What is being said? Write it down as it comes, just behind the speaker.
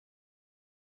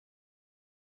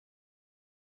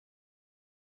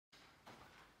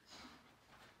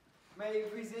May I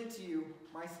present to you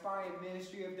my spy in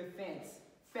Ministry of Defense,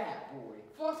 Fat Boy.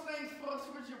 First things first,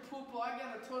 where's your pooper? I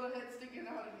got a total head sticking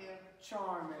out of here.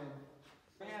 Charmin.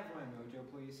 May I have my mojo,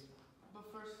 please?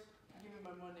 But first, give me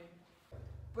my money.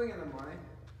 Bring in the money.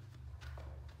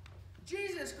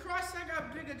 Jesus Christ, I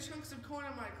got bigger chunks of corn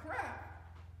in my crap.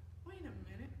 Wait a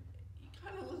minute, you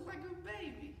kind of look like a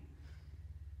baby.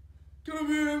 Come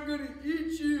here, I'm gonna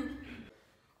eat you.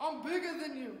 I'm bigger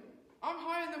than you. I'm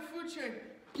high in the food chain.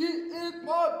 Get in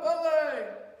my belly.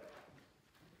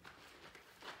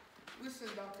 Listen,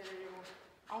 Dr. Animal,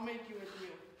 I'll make you a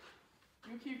deal.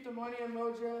 You keep the money and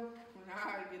mojo, and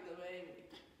I get the baby.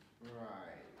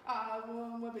 Right. I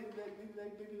want my baby back, baby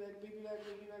back, baby back, baby back,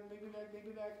 baby back, baby back,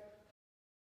 baby back.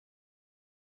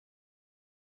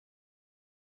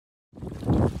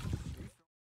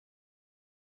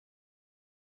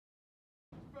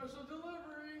 Special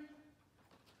delivery.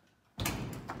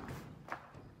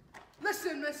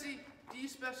 Listen, Missy, do you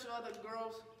special other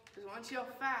girls? Because once you're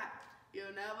fat,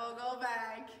 you'll never go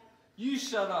back. You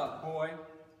shut up, boy.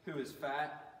 Who is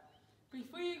fat?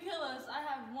 Before you kill us, I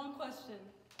have one question.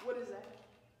 What is that?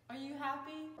 Are you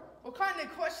happy? What kind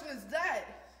of question is that?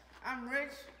 I'm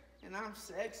rich and I'm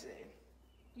sexy.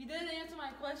 You didn't answer my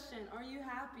question. Are you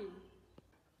happy?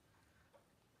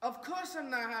 Of course I'm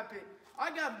not happy.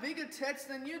 I got bigger tits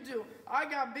than you do. I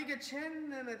got bigger chin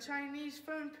than a Chinese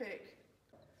phone pic.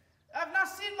 I've not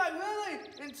seen my willy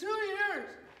in 2 years.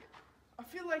 I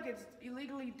feel like it's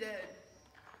illegally dead.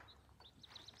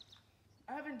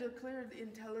 I haven't declared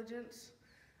intelligence.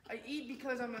 I eat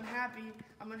because I'm unhappy.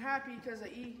 I'm unhappy because I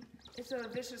eat. It's a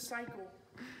vicious cycle.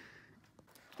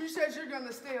 Who says you're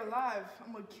gonna stay alive?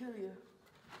 I'm gonna kill you.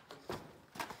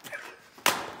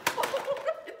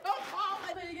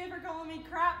 So you get for calling me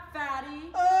crap,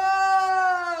 fatty.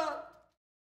 Ah!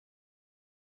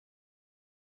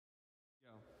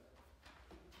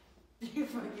 You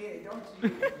forget, don't you?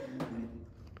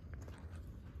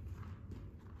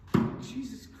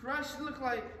 Jesus Christ, you look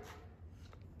like...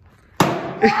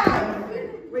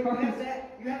 Wait, you have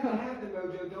that? You have to have the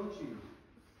mojo, don't you?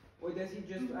 Or does he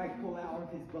just like pull out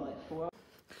of his butt?